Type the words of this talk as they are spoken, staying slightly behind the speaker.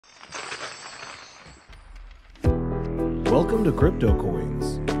Welcome to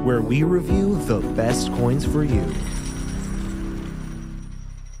CryptoCoins, where we review the best coins for you.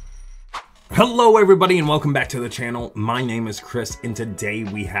 Hello everybody and welcome back to the channel. My name is Chris and today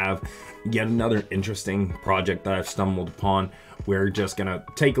we have yet another interesting project that I've stumbled upon. We're just gonna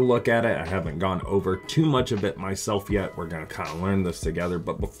take a look at it. I haven't gone over too much of it myself yet. We're gonna kind of learn this together,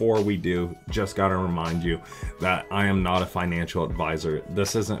 but before we do, just gotta remind you that I am not a financial advisor.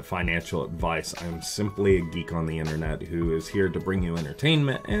 This isn't financial advice. I'm simply a geek on the internet who is here to bring you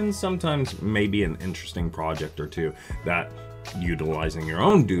entertainment and sometimes maybe an interesting project or two that, utilizing your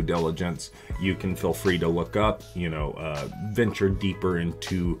own due diligence, you can feel free to look up, venture deeper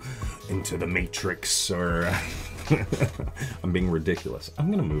into the matrix, or I'm being ridiculous.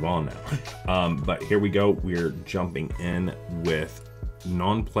 I'm gonna move on now. But here we go. We're jumping in with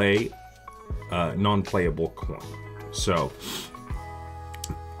non-playable coin. So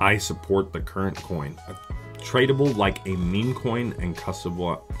I support the current coin. Tradable like a meme coin and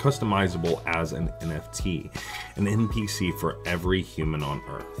customizable as an NFT, an NPC for every human on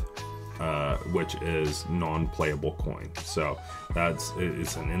Earth, which is non-playable coin. So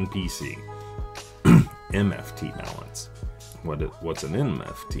it's an NPC. MFT balance. What's an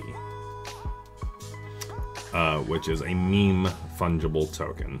MFT? Which is a meme fungible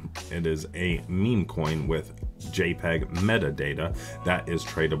token. It is a meme coin with JPEG metadata that is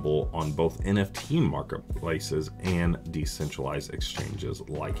tradable on both NFT marketplaces and decentralized exchanges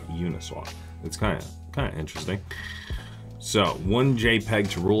like Uniswap. It's kind of interesting. So one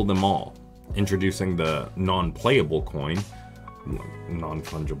JPEG to rule them all. Introducing the non-playable coin,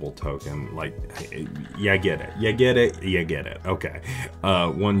 non-fungible token. Like, yeah, get it. You get it. You get it. Okay.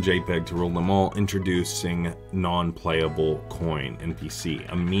 One JPEG to rule them all. Introducing non-playable coin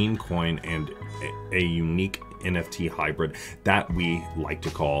NPC, a meme coin and a unique NFT hybrid that we like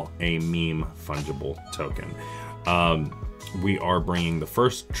to call a meme fungible token. We are bringing the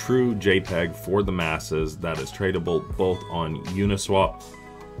first true JPEG for the masses that is tradable both on Uniswap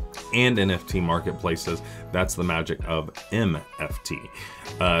and NFT marketplaces. That's the magic of MFT.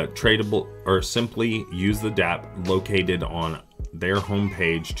 Tradable, or simply use the dApp located on their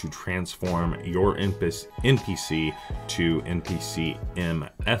homepage to transform your NPC to NPC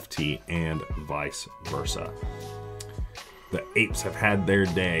MFT and vice versa. The apes have had their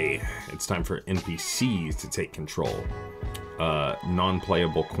day. It's time for NPCs to take control.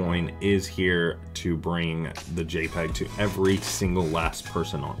 Non-playable coin is here to bring the JPEG to every single last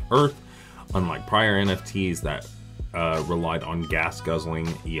person on Earth. Unlike prior NFTs that relied on gas-guzzling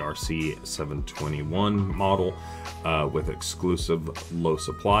ERC 721 model with exclusive low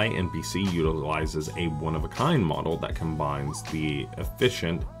supply, NPC utilizes a one-of-a-kind model that combines the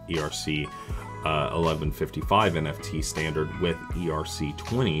efficient ERC 1155 NFT standard with ERC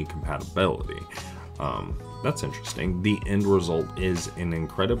 20 compatibility. That's interesting. The end result is an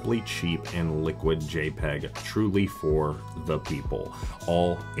incredibly cheap and liquid JPEG, truly for the people,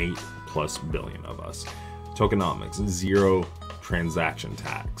 all 8+ billion of us. Tokenomics, 0 transaction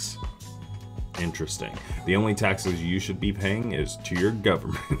tax. Interesting. The only taxes you should be paying is to your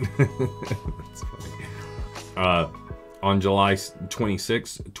government. That's funny. On July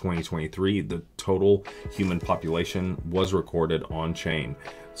 26, 2023, the total human population was recorded on chain.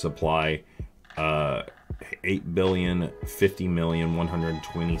 Supply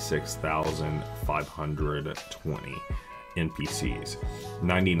 8,050,126,520 NPCs.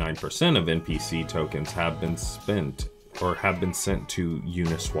 99% of NPC tokens have been spent or have been sent to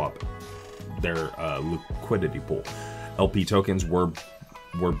Uniswap, their liquidity pool. LP tokens were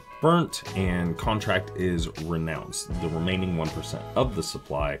burnt and contract is renounced. The remaining 1% of the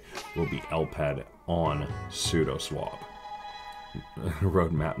supply will be LP'd on SudoSwap.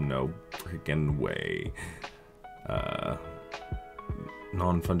 Roadmap, no freaking way.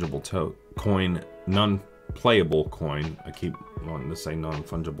 Non-fungible coin, non-playable coin. I keep wanting to say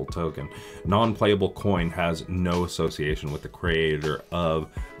non-fungible token. Non-playable coin has no association with the creator of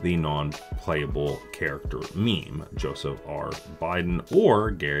the non-playable character meme, Joseph R. Biden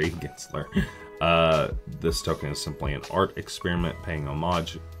or Gary Gensler. This token is simply an art experiment paying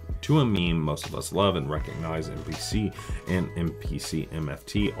homage to a meme most of us love and recognize. NPC and NPC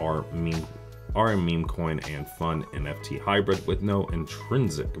MFT are a meme coin and fun NFT hybrid with no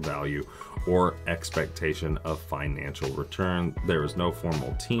intrinsic value or expectation of financial return. There is no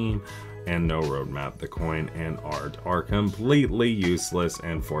formal team and no roadmap. The coin and art are completely useless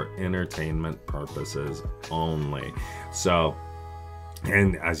and for entertainment purposes only. So,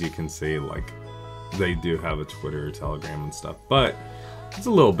 and as you can see, like, they do have a Twitter, Telegram and stuff, but it's a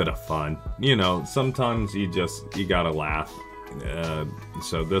little bit of fun. Sometimes you gotta laugh.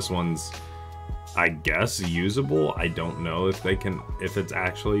 So this one's I guess usable. I don't know if they can, if it's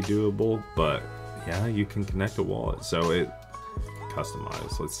actually doable, but yeah, you can connect a wallet. So it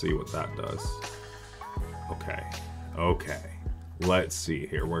customize. Let's see what that does. Okay. Okay. Let's see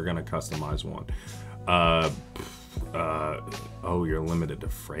here. We're gonna customize one. Oh, you're limited to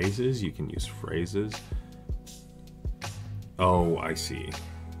phrases. You can use phrases. Oh, I see.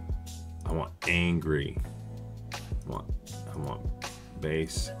 I want angry. I want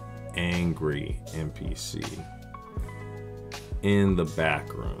base angry NPC in the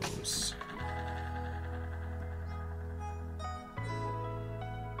back rooms.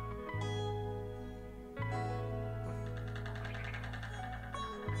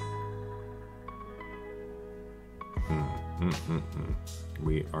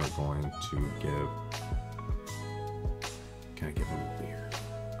 We are going to give. Can I give him a beer?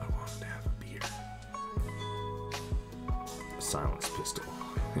 I want him to have a beer. A silence pistol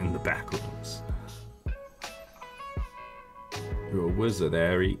in the back rooms. You're a wizard,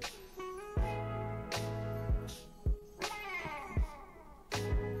 Harry.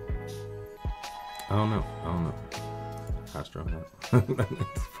 I don't know. Astro. No.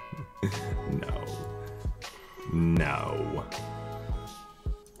 No.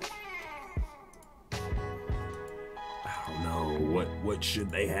 I don't know. What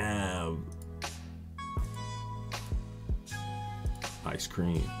should they have? Ice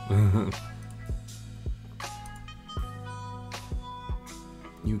cream.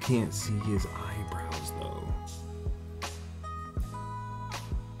 You can't see his eyebrows though.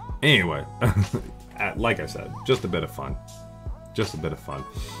 Anyway, like I said, just a bit of fun. Just a bit of fun.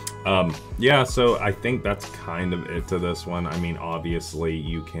 Yeah, so I think that's kind of it to this one. I mean, obviously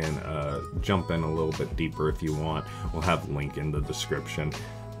you can jump in a little bit deeper if you want. We'll have a link in the description.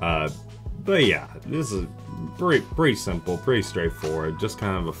 But yeah, this is pretty simple, pretty straightforward, just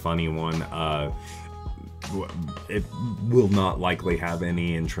kind of a funny one. It will not likely have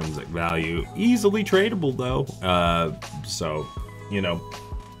any intrinsic value. Easily tradable though. So, you know,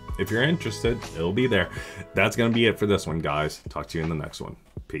 if you're interested, it'll be there. That's gonna be it for this one, guys. Talk to you in the next one.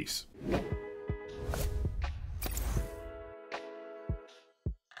 Peace.